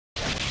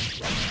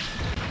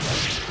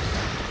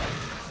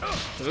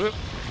Oop.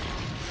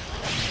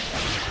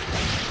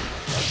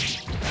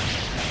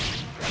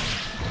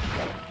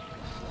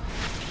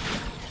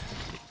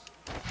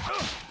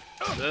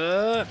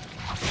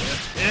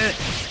 That's it.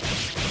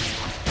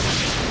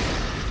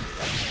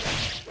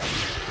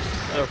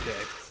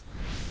 Okay.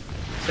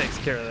 Takes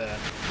care of that.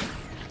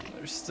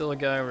 There's still a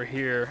guy over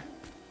here.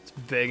 It's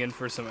begging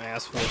for some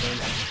ass whooping.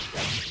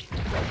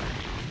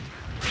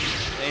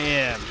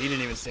 Damn, he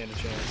didn't even stand a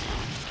chance.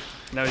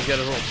 Now he's got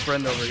his little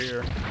friend over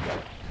here.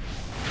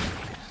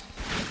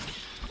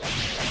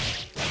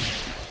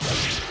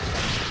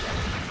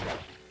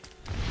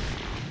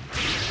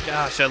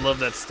 Gosh, I love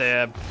that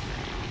stab.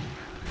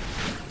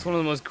 It's one of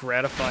the most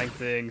gratifying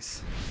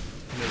things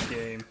in this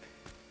game.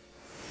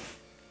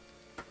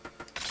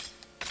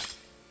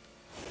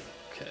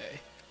 Okay.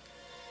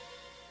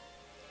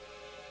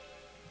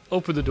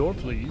 Open the door,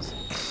 please.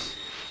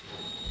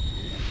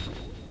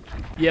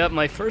 Yeah,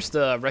 my first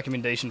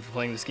recommendation for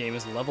playing this game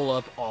is level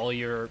up all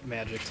your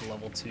magic to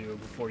level 2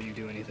 before you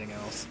do anything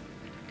else.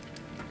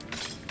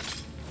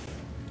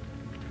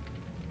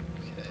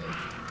 Okay.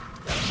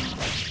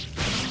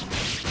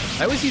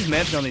 I always use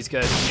magic on these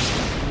guys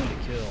to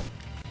kill.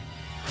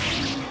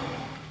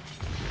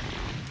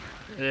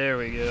 There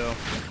we go.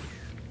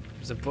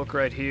 There's a book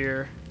right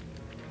here.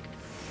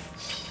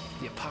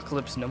 The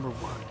Apacolypse #1.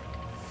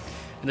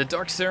 And the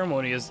Dark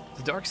Ceremony is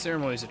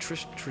a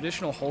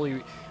traditional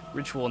holy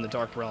ritual in the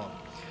Dark Realm.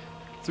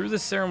 Through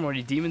this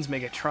ceremony, demons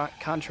make a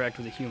contract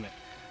with a human.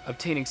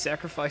 Obtaining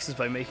sacrifices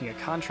by making a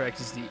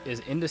contract is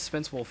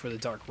indispensable for the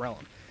Dark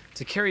Realm.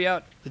 To carry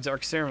out the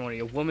Dark Ceremony,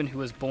 a woman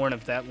who is born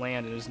of that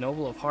land and is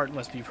noble of heart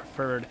must be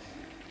preferred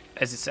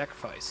as a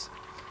sacrifice.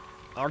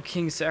 Our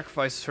king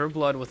sacrifices her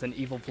blood with an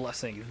evil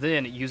blessing.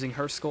 Then, using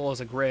her skull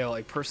as a grail,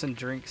 a person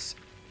drinks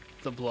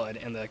the blood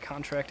and the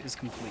contract is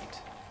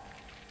complete.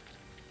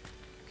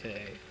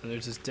 Okay, and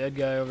there's this dead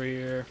guy over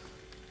here.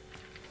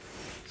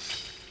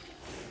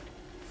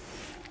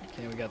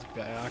 Okay, we got the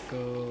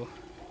Gayako.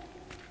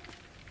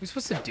 We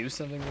supposed to do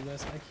something with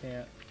this? I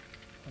can't.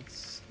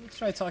 Let's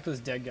try to talk to this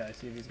dead guy,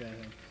 see if he's got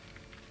anything.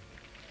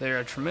 There are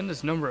a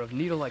tremendous number of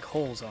needle-like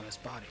holes on his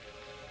body.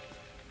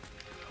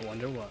 I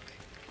wonder why.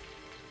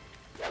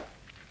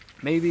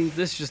 Maybe,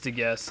 this is just a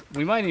guess.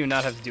 We might even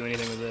not have to do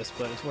anything with this,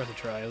 but it's worth a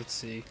try. Let's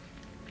see.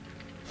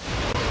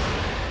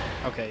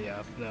 Okay,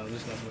 yeah, no,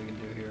 there's nothing we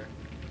can do here.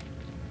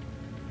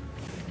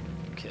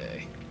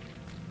 Okay.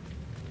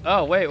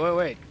 Oh, wait.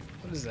 What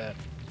is that?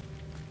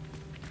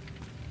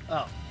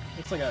 Oh,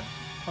 looks like a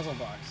puzzle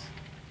box.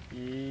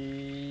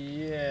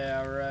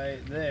 Yeah, right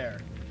there.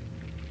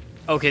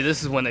 Okay,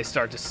 this is when they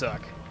start to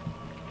suck.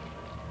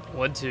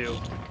 1, 2.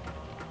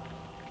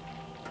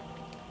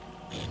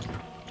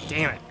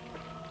 Damn it.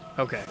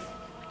 Okay.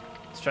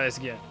 Let's try this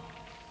again.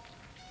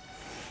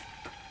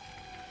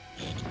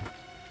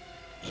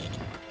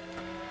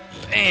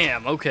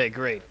 Bam! Okay,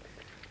 great.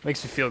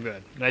 Makes me feel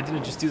good. And I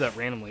didn't just do that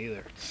randomly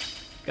either.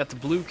 Got the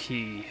blue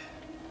key.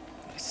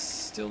 I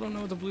still don't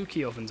know what the blue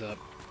key opens up.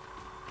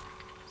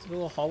 Is there a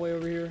little hallway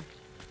over here?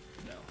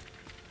 No.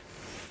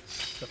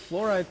 The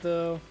fluorite,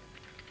 though.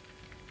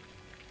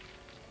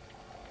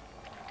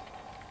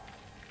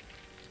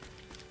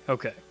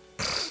 Okay.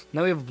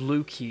 Now we have a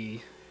blue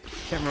key.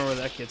 Can't remember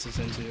where that gets us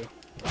into.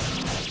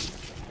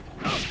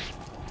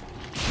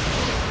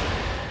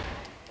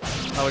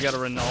 Oh, we got a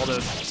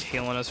Ronaldo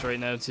tailing us right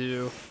now,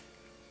 too.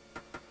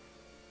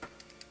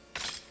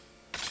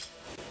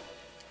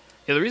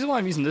 Yeah, the reason why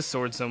I'm using this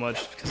sword so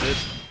much is because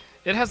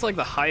it has like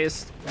the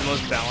highest,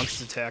 most balanced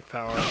attack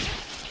power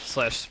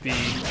 / speed.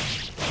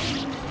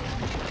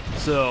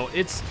 So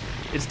it's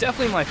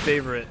definitely my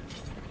favorite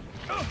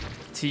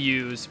to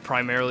use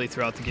primarily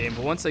throughout the game.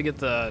 But once I get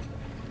the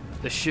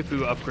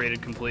Shippu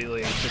upgraded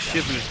completely, the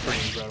Shippu is pretty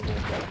incredible.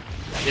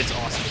 It's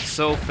awesome. It's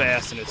so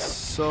fast and it's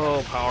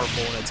so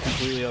powerful and it's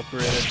completely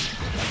upgraded.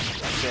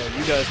 So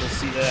you guys will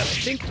see that. I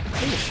think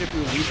the Shippu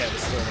we have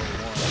is still #1.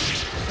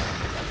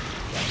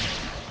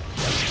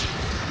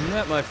 And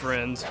that, my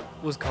friends,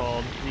 was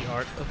called The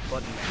Art of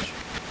Button Mashing.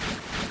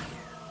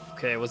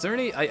 Okay, was there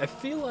any... I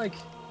feel like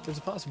there's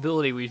a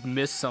possibility we've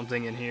missed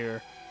something in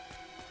here,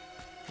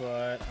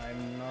 but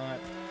I'm not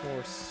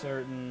for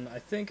certain.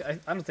 I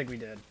don't think we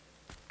did.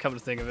 Come to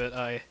think of it,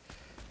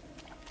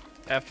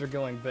 after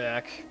going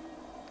back...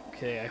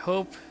 Okay, I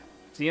hope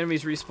if the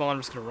enemies respawn, I'm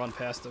just going to run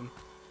past them.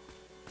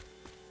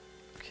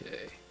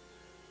 Okay.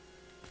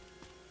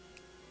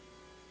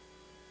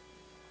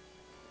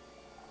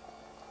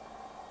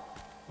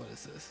 What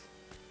is this?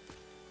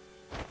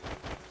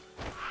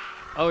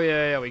 Oh,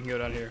 yeah, we can go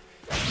down here.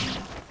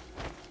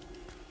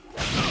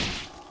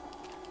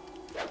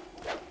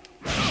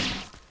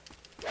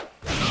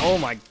 Oh,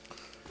 my...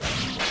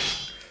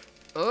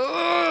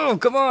 Oh,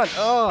 come on!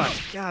 Oh,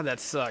 God, that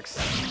sucks.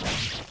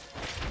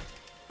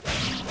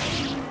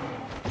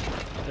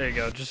 There you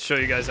go, just show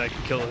you guys I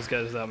can kill those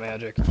guys without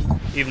magic.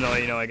 Even though,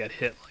 you know, I got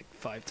hit like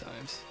 5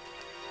 times.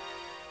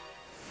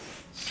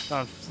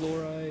 Found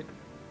fluorite.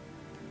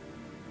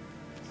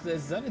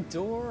 Is that a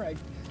door?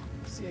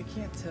 See, I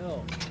can't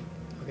tell.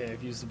 Okay,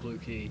 I've used the blue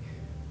key.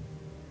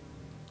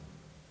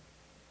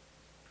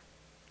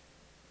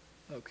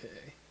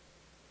 Okay.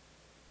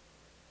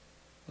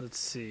 Let's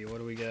see, what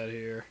do we got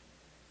here?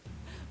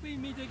 We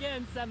meet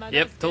again, Samanosuke.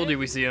 Yep, told you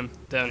we see him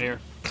down here.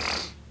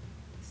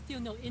 Still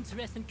no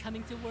interest in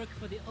coming to work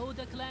for the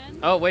Oda clan?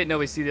 Oh, wait, no,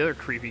 we see the other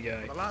creepy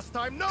guy. The last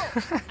time, no!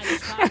 I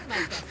tried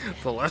my best.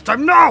 The last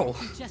time, no!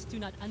 You just do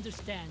not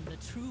understand the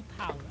true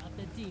power of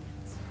the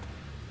demons.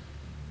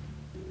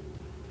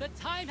 The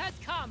time has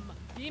come,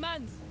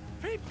 demons!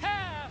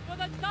 Prepare for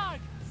the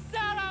dark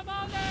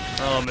ceremony!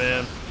 Oh,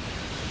 man.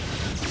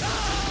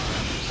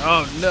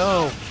 Oh,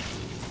 no!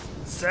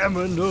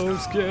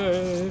 Samanosuke!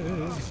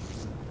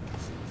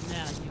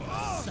 Now you will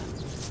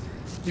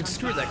suffer. Dude,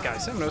 screw that guy.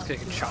 Samanosuke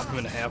can chop him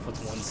in half with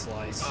one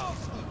slice.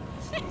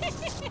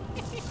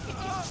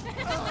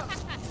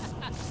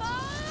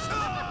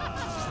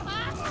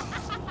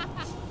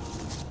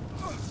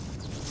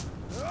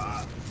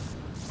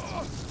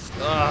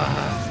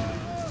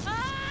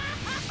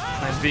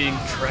 I'm being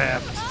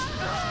trapped.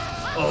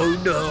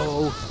 Oh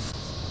no!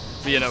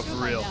 But, you know,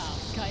 for real. Now,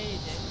 Kaede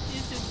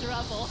is in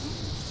trouble.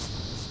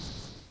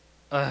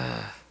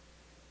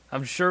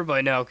 I'm sure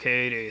by now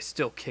Kaede is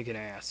still kicking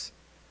ass.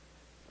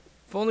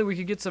 If only we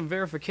could get some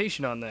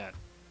verification on that.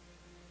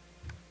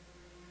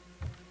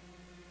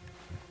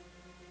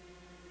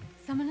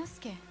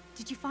 Samanosuke,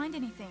 did you find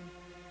anything?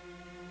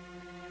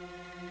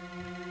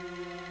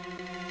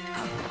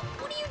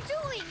 What are you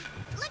doing?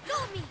 Let go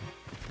of me!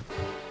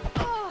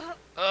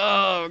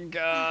 Oh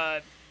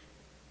god.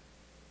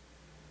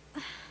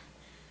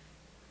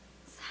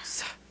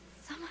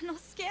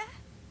 Samanosuke?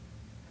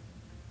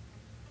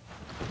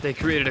 They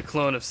created a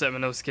clone of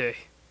Samanosuke.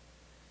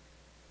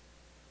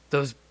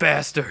 Those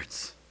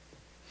bastards.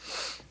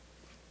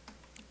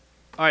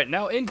 Alright,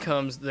 now in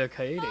comes the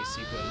Kaede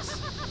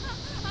sequence.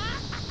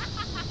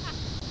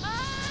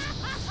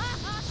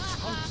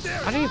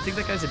 I didn't even think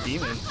that guy's a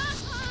demon.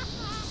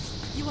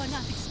 You are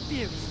not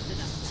experienced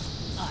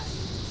enough, are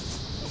you?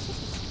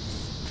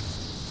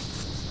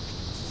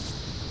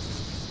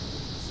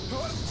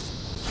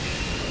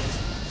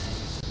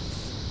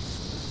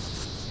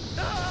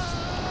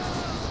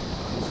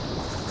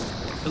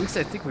 At least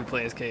I think we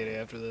play as Kaede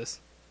after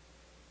this.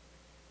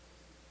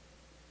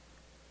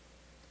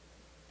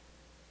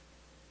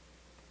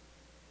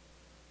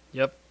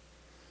 Yep.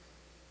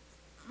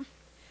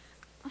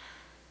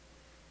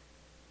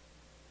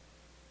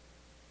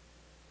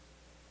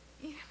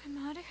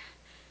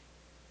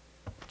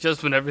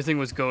 Just when everything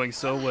was going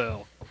so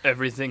well,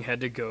 everything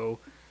had to go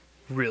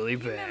really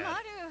bad.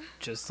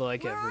 Just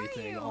like Where are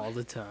everything you? all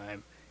the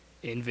time.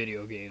 In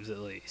video games, at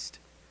least.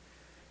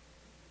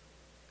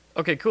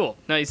 Okay, cool.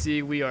 Now you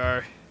see we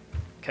are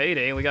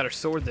Kaede, and we got our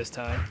sword this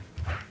time.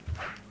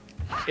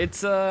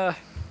 It's not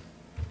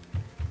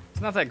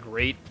that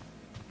great.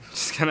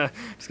 Just gonna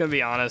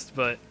be honest,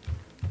 but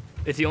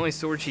it's the only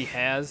sword she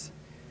has.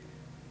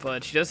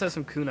 But she does have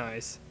some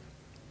kunais.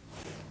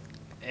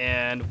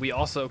 And we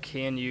also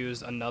can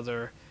use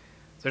another.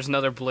 There's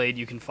another blade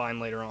you can find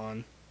later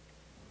on.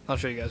 I'll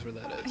show you guys where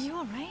that Are is. you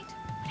alright?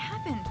 What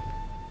happened?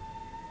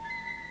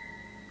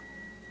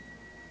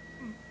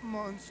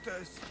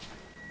 Monsters.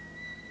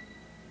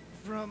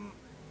 From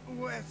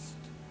West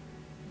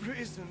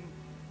Prison.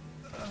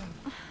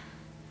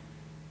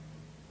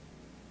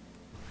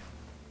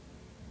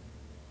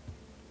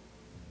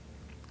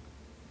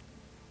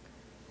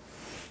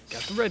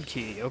 Got the red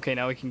key. Okay,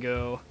 now we can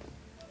go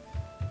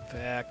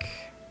back.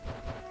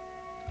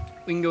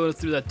 We can go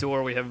through that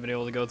door we haven't been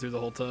able to go through the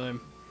whole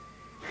time.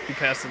 We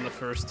passed in the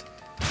first.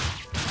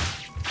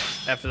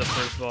 After the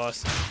first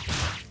boss.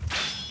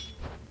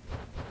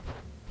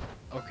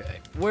 Okay,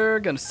 we're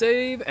gonna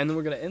save and then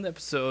we're gonna end the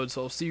episode.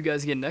 So I'll see you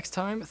guys again next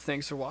time.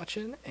 Thanks for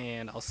watching,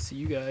 and I'll see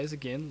you guys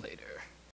again later.